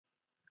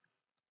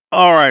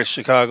All right,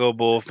 Chicago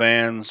Bull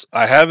fans.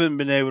 I haven't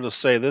been able to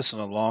say this in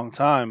a long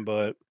time,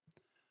 but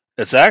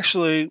it's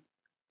actually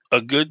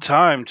a good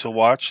time to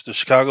watch the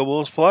Chicago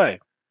Bulls play.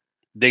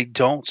 They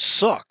don't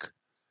suck.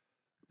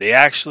 They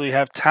actually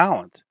have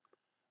talent.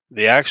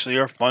 They actually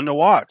are fun to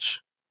watch.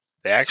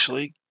 They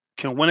actually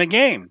can win a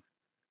game.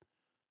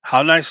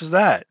 How nice is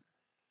that?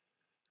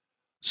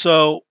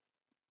 So,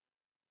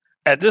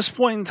 at this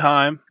point in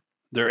time,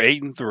 they're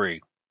 8-3.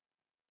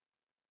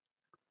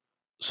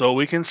 So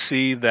we can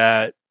see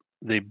that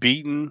they've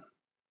beaten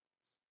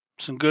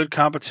some good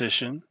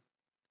competition.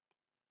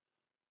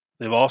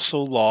 They've also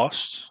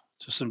lost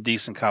to some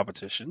decent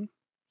competition,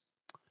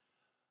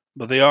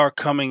 but they are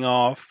coming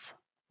off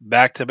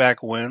back to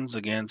back wins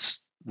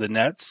against the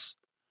Nets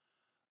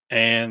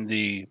and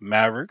the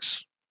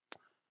Mavericks.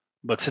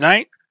 But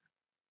tonight,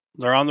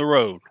 they're on the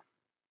road.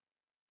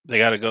 They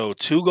got to go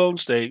to Golden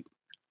State.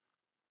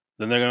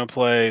 Then they're going to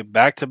play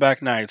back to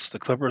back nights, the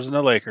Clippers and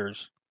the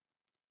Lakers.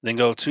 Then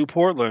go to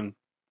Portland,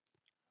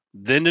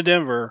 then to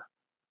Denver,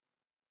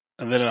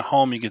 and then at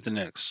home, you get the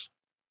Knicks.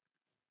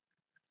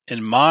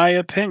 In my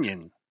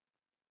opinion,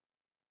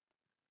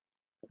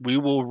 we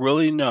will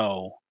really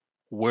know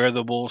where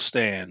the Bulls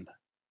stand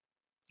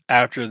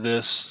after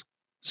this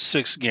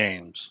 6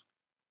 games.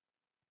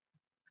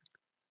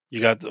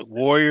 You got the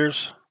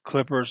Warriors,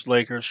 Clippers,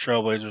 Lakers,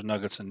 Trailblazers,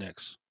 Nuggets, and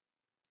Knicks.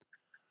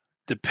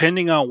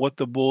 Depending on what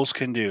the Bulls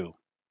can do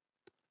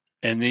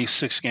in these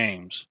 6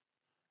 games,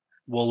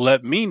 will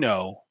let me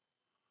know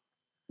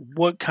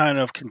what kind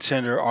of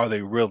contender are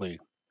they really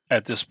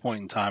at this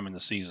point in time in the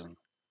season.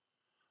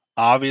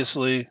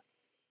 Obviously,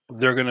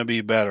 they're going to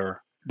be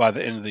better by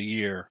the end of the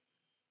year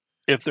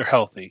if they're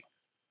healthy.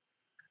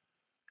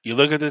 You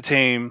look at the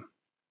team,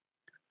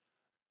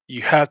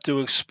 you have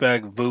to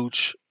expect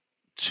Vooch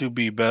to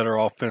be better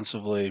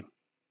offensively.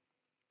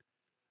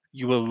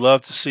 You would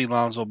love to see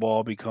Lonzo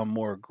Ball become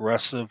more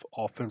aggressive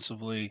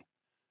offensively,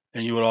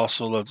 and you would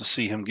also love to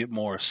see him get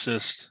more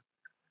assists.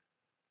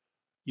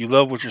 You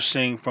love what you're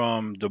seeing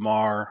from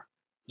DeMar,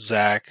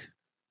 Zach,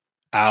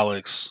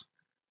 Alex,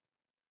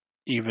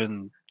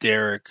 even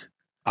Derek,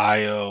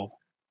 Io.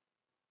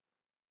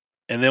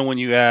 And then when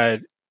you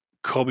add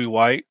Kobe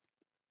White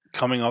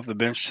coming off the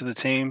bench to the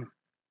team,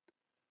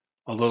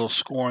 a little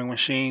scoring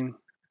machine,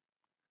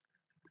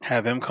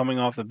 have him coming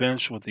off the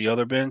bench with the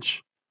other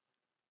bench,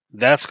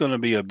 that's going to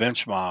be a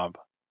bench mob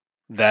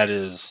that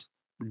is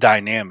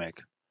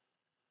dynamic.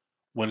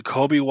 When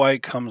Kobe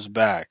White comes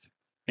back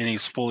and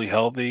he's fully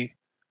healthy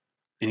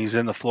and he's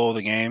in the flow of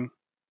the game,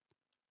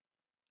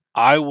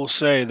 I will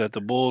say that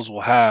the Bulls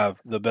will have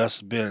the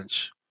best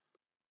bench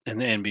in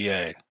the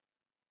NBA.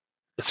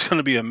 It's going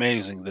to be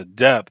amazing. The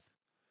depth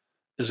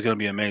is going to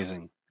be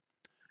amazing.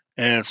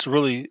 And it's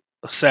really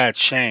a sad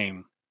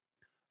shame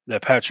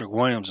that Patrick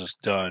Williams is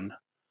done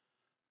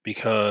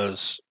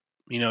because,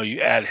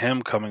 you add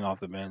him coming off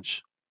the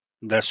bench.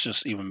 That's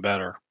just even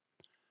better.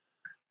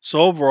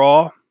 So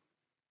overall,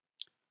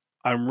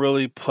 I'm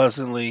really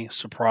pleasantly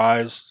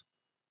surprised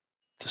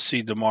to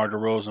see DeMar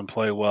DeRozan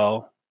play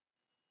well.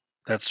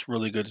 That's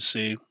really good to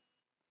see.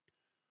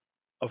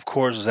 Of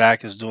course,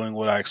 Zach is doing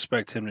what I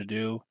expect him to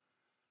do,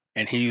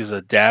 and he's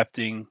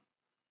adapting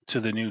to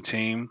the new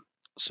team.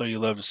 So you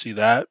love to see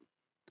that.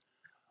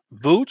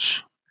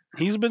 Vooch,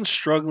 he's been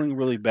struggling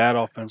really bad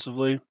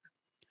offensively.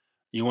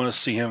 You want to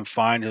see him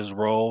find his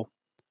role,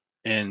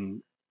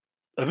 and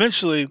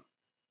eventually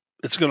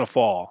it's going to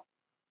fall.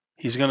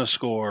 He's going to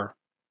score,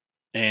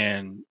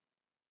 and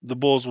the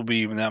Bulls will be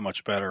even that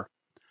much better.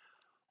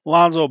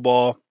 Lonzo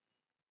Ball,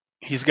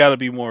 he's got to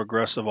be more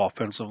aggressive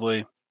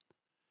offensively.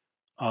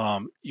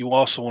 You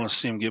also want to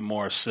see him get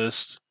more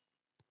assists.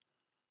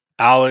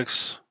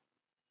 Alex,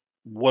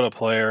 what a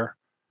player.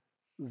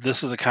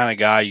 This is the kind of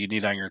guy you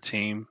need on your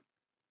team.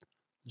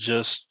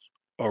 Just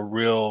a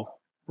real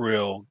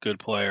good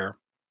player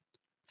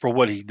for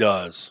what he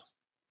does.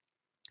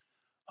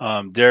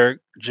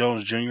 Derek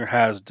Jones Jr.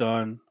 has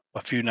done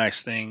a few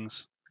nice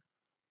things.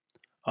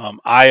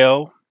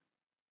 Io,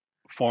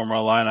 former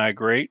Illini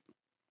great,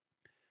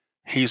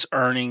 he's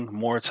earning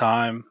more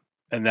time,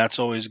 and that's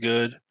always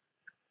good.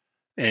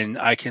 And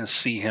I can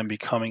see him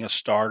becoming a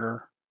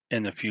starter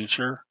in the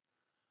future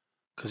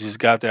because he's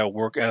got that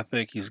work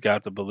ethic, he's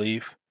got the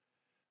belief,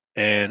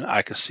 and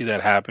I can see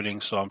that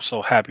happening. So I'm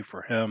so happy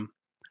for him.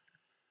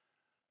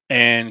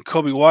 And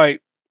Kobe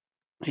White,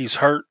 he's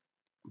hurt,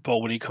 but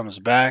when he comes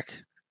back,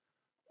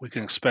 we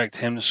can expect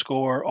him to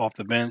score off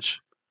the bench.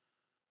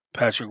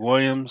 Patrick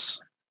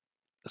Williams,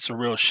 it's a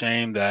real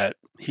shame that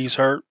he's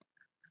hurt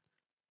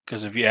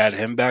because if you add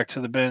him back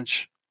to the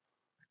bench,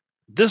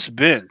 this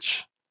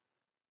bench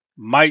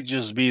might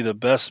just be the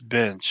best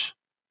bench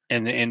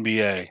in the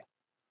NBA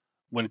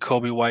when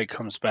Kobe White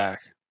comes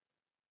back.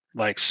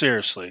 Like,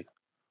 seriously,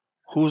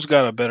 who's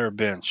got a better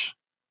bench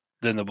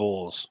than the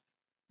Bulls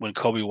when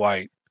Kobe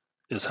White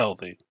is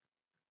healthy?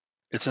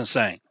 It's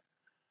insane.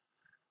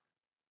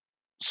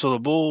 So the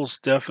Bulls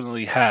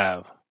definitely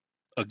have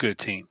a good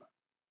team.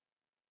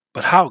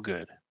 But how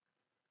good?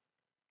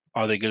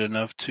 Are they good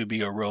enough to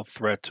be a real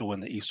threat to win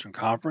the Eastern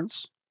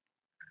Conference?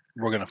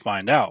 We're going to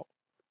find out.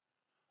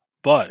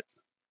 But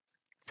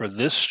for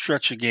this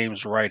stretch of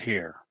games right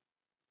here,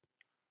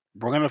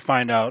 we're going to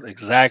find out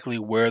exactly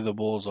where the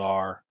Bulls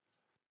are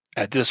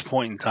at this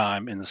point in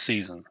time in the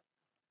season,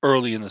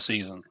 early in the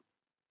season.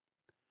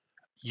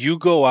 You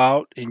go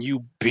out and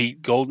you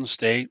beat Golden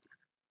State,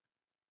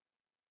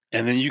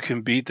 and then you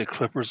can beat the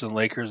Clippers and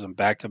Lakers in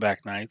back to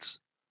back nights.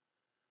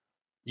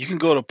 You can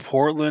go to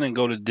Portland and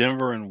go to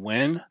Denver and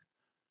win,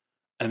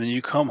 and then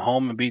you come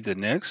home and beat the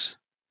Knicks.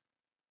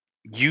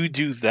 You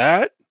do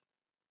that,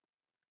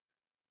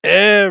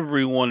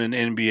 everyone in the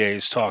NBA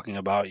is talking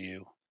about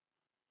you.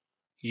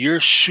 You're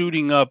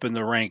shooting up in the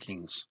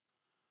rankings.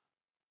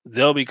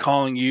 They'll be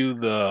calling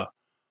you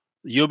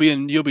you'll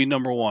be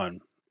number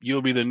one.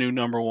 You'll be the new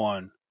number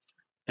one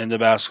in the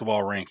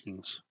basketball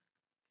rankings.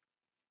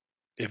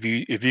 If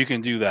you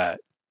can do that.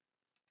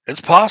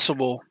 It's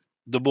possible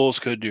the Bulls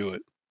could do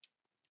it.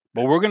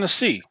 But we're gonna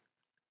see.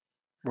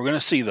 We're gonna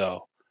see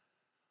though.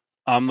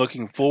 I'm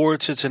looking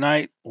forward to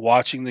tonight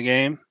watching the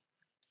game.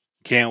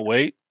 Can't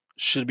wait.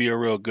 Should be a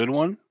real good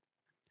one.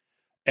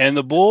 And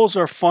the Bulls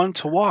are fun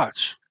to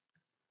watch.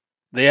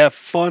 They have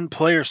fun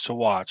players to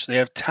watch. They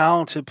have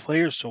talented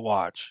players to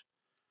watch.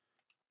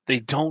 They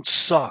don't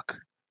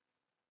suck.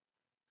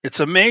 It's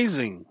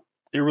amazing.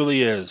 It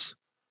really is.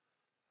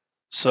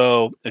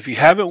 So if you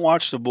haven't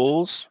watched the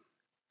Bulls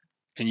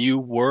and you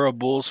were a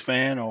Bulls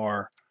fan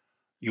or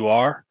you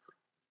are,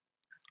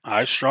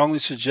 I strongly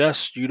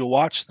suggest you to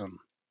watch them.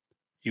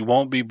 You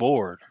won't be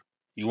bored.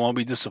 You won't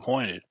be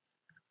disappointed.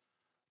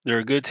 They're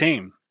a good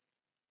team.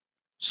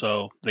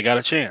 So they got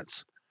a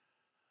chance.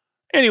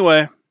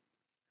 Anyway,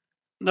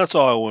 that's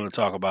all I want to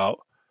talk about.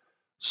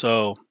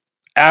 So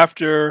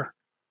after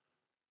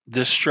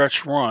this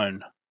stretch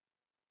run,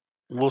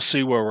 we'll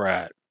see where we're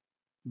at.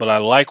 But I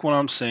like what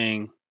I'm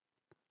seeing.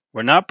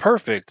 We're not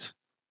perfect.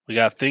 We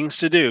got things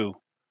to do,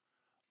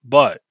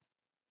 but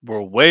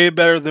we're way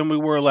better than we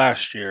were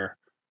last year.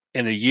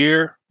 And the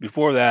year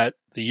before that,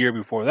 the year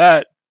before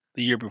that,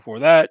 the year before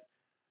that,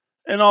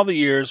 and all the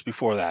years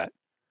before that.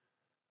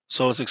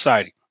 So it's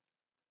exciting.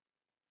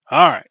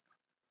 All right.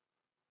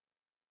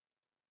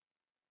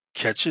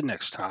 Catch you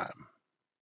next time.